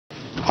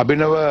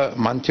අභිනව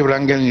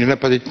මන්ත්‍රීවරයන්ගේ නිල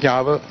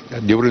ප්‍රතිඥාව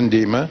දිවුරුම්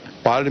දීම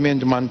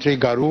පාර්ලිමේන්තු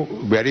මන්ත්‍රී ගරු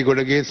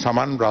වැරිගොඩගේ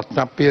සමන්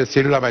රත්නප්‍රිය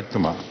සිල්වා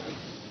මැතිතුමා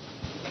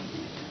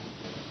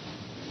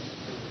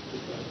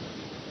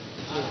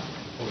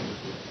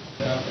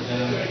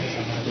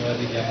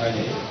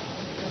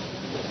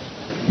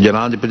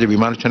ජනාධිපති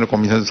විමර්ශන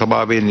කොමිසම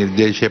සභාවේ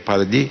නිර්දේශය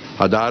පරිදි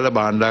අදාළ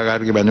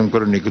භාණ්ඩාගාරික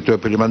බැඳුම්කරු නිකුතව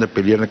පිළිබඳ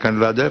පිළියන කරන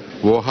ලද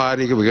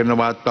ව්‍යවහාරික විගණන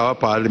වාර්තාව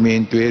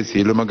පාර්ලිමේන්තුවේ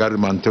සීලම ගරු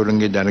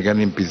මන්ත්‍රීවරුන්ගේ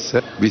දැනගැනීම පිස්ස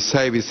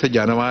 2020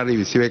 ජනවාරි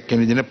 21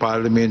 වෙනි දින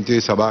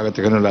පාර්ලිමේන්තුවේ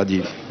සභාගත කරන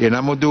ලදී.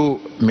 එනමුදු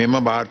මෙම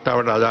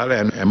වාර්තාවට අදාළ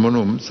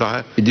ඇමුණුම්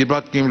සහ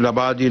ඉදිරිපත් කිරීම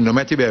ලබා දී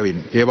නොමැති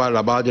බැවින් ඒවා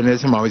ලබා දෙන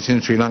ලෙස මම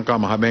විසින් ශ්‍රී ලංකා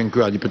මහ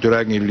බැංකුවේ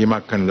අධිපතිවරයාගෙන්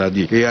ඉල්ලීමක් කරන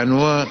ලදී. ඒ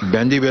අනුව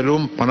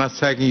බැඳිවැලුම්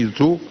 56කින්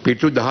යුතු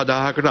පිටු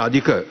 10000කට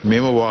අධික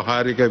මෙම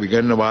ව්‍යවහාරික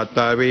විගණන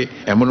වාර්තාවේ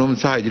ඇමුණුම්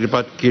සහ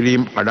ඉදිරිපත්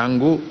කිරීම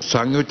අඩංගු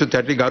සංයුක්ත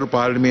තැටි ගරු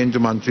පාර්ලිමේන්තු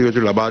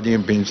මන්ත්‍රීවරු ලබා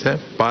දීම පිණිස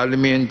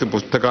පාර්ලිමේන්තු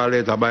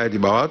පුස්තකාලයේ තබා ඇති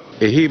බවත්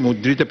එහි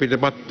මුද්‍රිත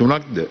පිටපත්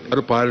 3ක්ද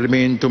ගරු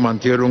පාර්ලිමේන්තු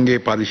මන්ත්‍රීවරුන්ගේ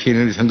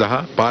පරිශීලනය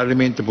සඳහා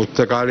පාර්ලිමේන්තු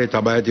පුස්තකාලයේ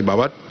තබා ඇති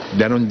බවත්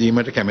දැනුම්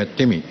දීමට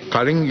කැමැත්තෙමි.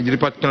 කලින්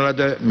ඉදිරිපත් කරන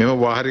ලද මෙම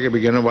ව්‍යවහාරික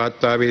විගණන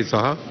වාර්තාවේ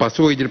සහ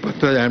පසුව ඉදිරිපත්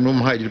කළ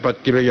ඇමුණුම් හා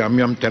ඉදිරිපත් කිරීම යම්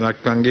යම්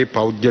තැනක්ලන්ගේ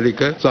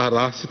පෞද්ගලික සහ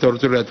රහස්‍ය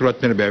තොරතුරු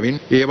ඇතුළත් වෙන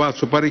බැවින් ඒවා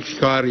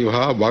සුපරික්ෂකාරීව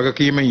හා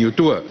වගකීමෙන්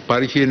යුතුව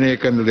පරිශීලනය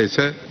කරන ලෙස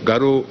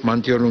ගරු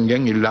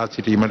මන්ත්‍රීවරුන්ගෙන් ඉල්ලා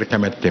සිටීමට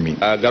කැමැත්තෙමි.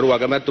 ගරු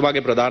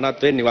අගමැතිතුමාගේ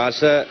ප්‍රධානත්වයෙන් නිවාස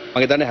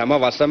මම හිතන්නේ හැම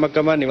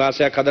වසරකම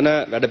නිවාසයක් හදන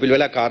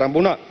වැඩපිළිවෙලක් ආරම්භ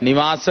වුණා.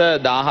 නිවාස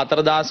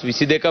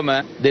 14022ම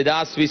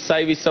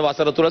 2020යි 20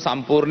 වසර තුල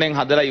සම්පූර්ණයෙන්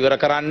හදලා ඉවර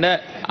කරන්න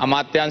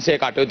අමාත්‍යාංශය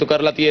කටයුතු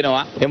කරලා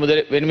තියෙනවා. ඒ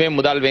වෙනුවෙන්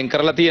මුදල් වෙන්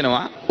කරලා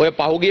තියෙනවා. ඔය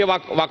පහුගිය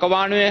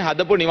වකවානුවේ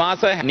හදපු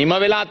නිවාස නිම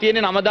වෙලා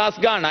තියෙන්නේ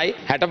 9000 ගාණයි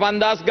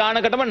 65000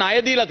 ගාණකටම ණය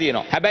දීලා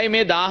තියෙනවා. හැබැයි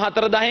මේ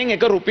 14010න්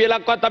එක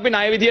රුපියලක්වත් අපි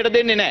ණය විදියට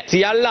දෙන්නේ නැහැ.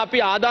 සියල්ල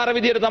අපි ආධාර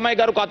විදියට තමයි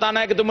ගරු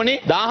කතානායකතුමනි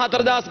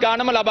 14000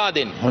 ගාණම ලබා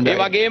දෙන්නේ. ඒ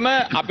වගේම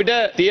අපිට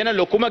තියෙන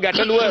ලොකුම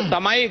ගැටලුව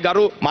තමයි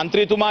ගරු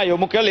മന്ത്രിතුමා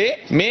යොමු කළේ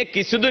මේ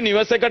කිසිදු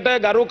නිවසකට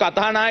ගරු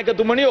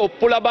කතානායකතුමනි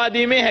ඔප්පු ලබා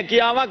දීමේ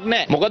හැකියාවක්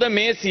නැහැ. මොකද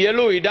මේ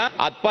සියලු ඉඩ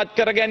අත්පත්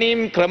කර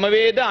ගැනීම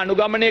ක්‍රමවේද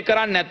අනුගමනය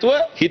කරන්නේ නැතුව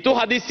හිතු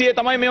හදිස්සියේ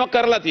තමයි මේවා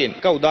කරලා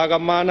තියෙන්නේ.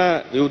 උදාගම්මාන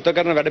විවෘත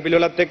කරන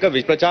වැඩපිළිවෙලත් එක්ක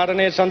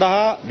ප්‍රචාරණය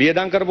සඳහා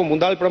වියදම් කරපු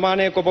මුදල්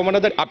ප්‍රමාණය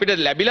කොපමණද අපිට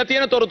ලැබිලා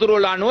තියෙන තොරතුරු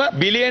වල අනුව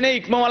බිලියන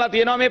ඉක්මවලා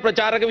තියෙනවා මේ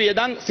ප්‍රචාරක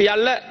වියදම්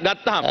සියල්ල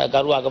ගත්තාම.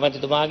 ගරු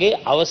අගමැතිතුමාගේ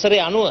අවසරය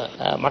අනුව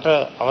මට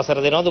අවසර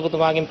දෙනවද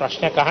ඔබතුමාගෙන්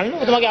ප්‍රශ්නයක් අහන්න?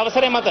 ඔබතුමාගේ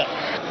අවසරය මත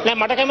නෑ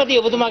මට කැමතියි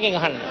ඔබතුමාගෙන්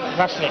අහන්න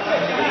ප්‍රශ්නේ.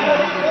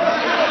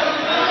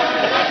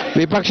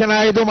 විපක්ෂ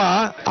නායකතුමා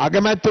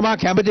අගමැතිතුමා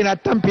කැමති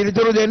නැත්තම්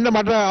පිළිතුරු දෙන්න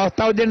මට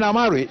අවස්ථාවක් දෙන්න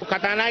අමාරුයි.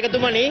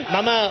 කතානායකතුමනි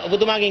මම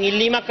ඔබතුමාගෙන්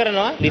ඉල්ලීමක්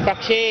කරනවා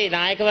විපක්ෂයේ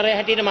නායකවරයා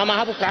හැටියට මම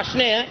අහපු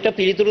ප්‍රශ්නයට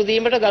පිළිතුරු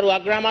දීමට ගරු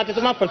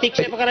අග්‍රාමාත්‍යතුමා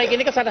ප්‍රතික්ෂේප කරයි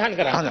කියන එක සඳහන්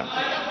කරා.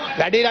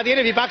 වැඩිලා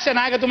තියෙන විපක්ෂ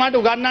නායකතුමාට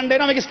උගන්වන්න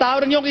දෙනවා මේක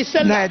ස්ථාවර නියෝග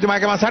ඉස්සෙල්ලා. නෑ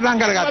එතුමාගේ මම සටහන්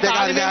කරගත්තා.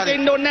 පාර්ලිමේන්තුවේ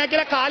ඉන්න ඕනේ නෑ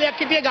කියලා කාලයක්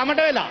හිටියේ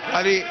ගමට වෙලා.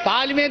 හරි.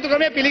 පාර්ලිමේන්තු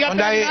ක්‍රමය පිළිගත්ත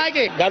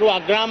නායකයෙක්. ගරු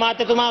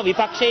අග්‍රාමාත්‍යතුමා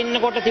විපක්ෂයේ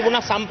ඉන්නකොට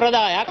තිබුණා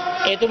සම්ප්‍රදායක්.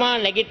 එතුමා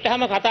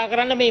නැගිට්ටාම කතා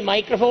කරන්න මේ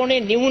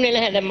මයික්‍රොෆෝනේ නිවුනේ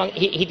නැහැ. දැන් මම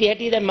හිටි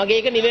හැටි දැන්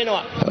මගේ එක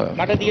නිවෙනවා.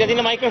 මට දීලා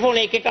තියෙන මයික්‍රොෆෝන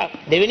එක.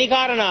 දෙවෙනි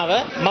කාරණාව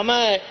මම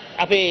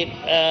අපේ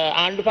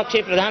ආණ්ඩු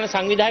පක්ෂයේ ප්‍රධාන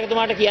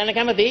සංවිධායකතුමාට කියන්න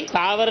කැමතියි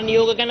ස්ථාවර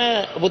නියෝග ගැන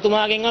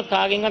ඔබතුමාගෙන්වත්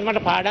කාගෙන්වත්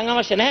මට පාඩම්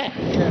අවශ්‍ය නැහැ.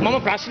 මම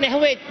ප්‍රශ්නේ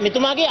අහුවේ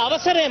මෙතුමාගේ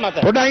අවසරය මත.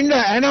 පොඩ්ඩක් ඉන්න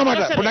ඇනවා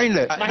මට පොඩ්ඩක් ඉන්න.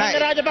 මහින්ද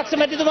රාජපක්ෂ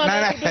මැතිතුමා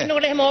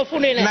ඉන්නකොට එහෙම ඔෆ්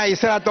වුණේ නැහැ. නෑ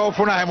ඉස්සරහට ඔෆ්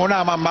වුණා හැම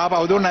වුණා මම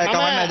මාපව දුන්නා ඒක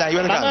වන්නේ දැන්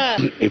ඉවර කරා.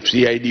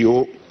 FCIDO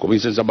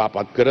කොමිසම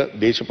සභාපත් කර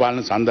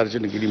දේශපාලන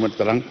සංදර්ශන කිරීමට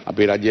තරම්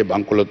අපේ රජයේ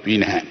බංකොලොත් වී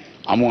නැහැ.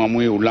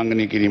 අමුවේ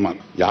උල්ලංඝනය කිරීමක්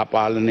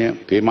යහපාලනය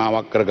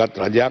තේමාවක් කරගත්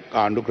රජයක්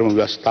ආණ්ඩු ක්‍රම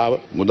ව්‍යවස්ථාව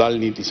මුදල්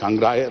නීති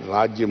සංග්‍රහය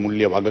රාජ්‍ය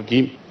මුල්‍ය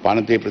වගකීම්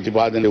පනතේ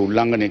ප්‍රතිපාදනයේ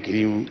උල්ලංඝනය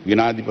කිරීම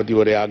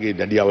විනාධිපතිවරයාගේ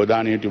දැඩි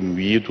අවධානයට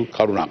විය යුතු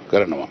කරුණක්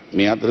කරනවා.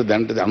 මේ අතර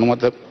දැනට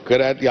අනුමත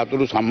කර ඇති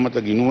අතුරු සම්මත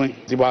ගිණුමේ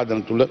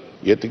ප්‍රතිපාදන තුල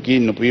යතිකී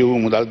නොපිය වූ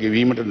මුදල්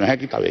ගෙවීමට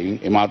නොහැකි තවයින්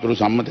එම අතුරු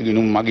සම්මත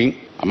ගිණුම් මගින්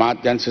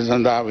අමාත්‍යාංශ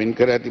සඳහා වෙන්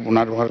කර ඇති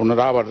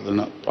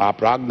පුනරාවර්තන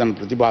ප්‍රාග්ධන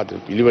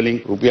ප්‍රතිපාදන පිළිවෙලින්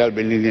රුපියල්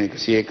බිලියන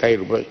 101යි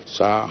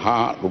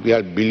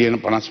රුපියල් බිලියන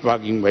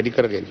 55කින් වැඩි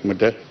කර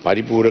ගැනීමට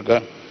පරිපූර්ණක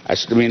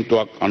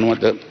ඇස්ටිමේන්තුවක්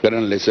අනුමත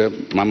කරන ලෙස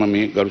මම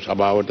මේ ගරු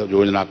සභාවට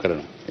යෝජනා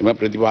කරනවා. එම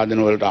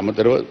ප්‍රතිපාදන වලට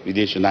අමතරව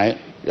විදේශ ණය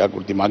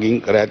ව්‍යාපෘති මගින්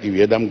කර ඇති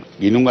වියදම්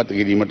ගිණුම් ගත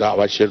කිරීමට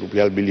අවශ්‍ය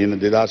රුපියල් බිලියන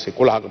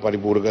 2011ක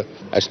පරිපූර්ණක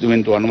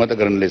ඇස්ටිමේන්තුව අනුමත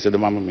කරන ලෙසද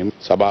මම මේ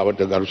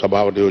සභාවට ගරු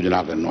සභාවට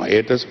යෝජනා කරනවා.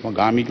 ඒට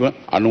සමගාමීව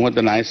අනුමත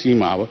ණය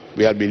සීමාව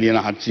රුපියල් බිලියන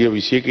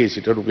 721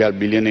 සිට රුපියල්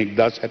බිලියන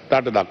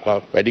 1078 දක්වා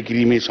වැඩි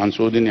කිරීමේ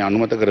සංශෝධනය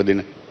අනුමත කර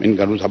දෙන මෙන්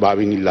ගරු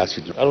සභාවෙන් ඉල්ලා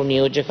සිටිනවා. ගරු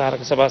නියෝජ්‍ය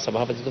කාරක සභා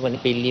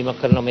සභාපතිතුමනි පිළිීමක්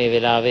කරන මේ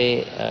වෙලාවේ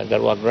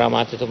ගරු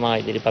අග්‍රාමාත්‍යතුමා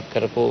ඉදිරිපත්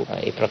කරපු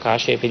ඒ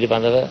ප්‍රකාශය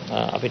පිළිබඳව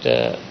අපිට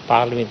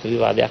පාර්ලිමේන්තු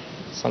විවාදයක්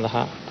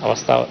සඳහා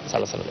අවස්ථාව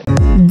සලසලා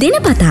දෙන්න.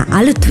 දිනපතා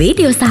අලුත්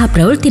වීඩියෝ සහ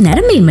ප්‍රවෘත්ති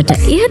නැරඹීමට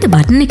ඉහත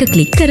බටන් එක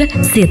ක්ලික් කර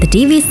සියත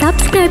TV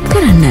subscribe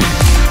කරන්න.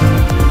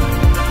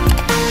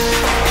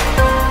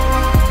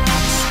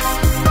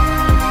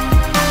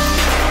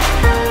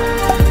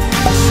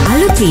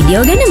 අලුත්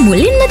වීඩියෝ ගැන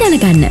මුලින්ම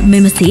දැනගන්න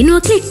මෙම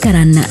සීනුව ක්ලික්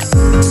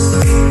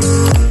කරන්න.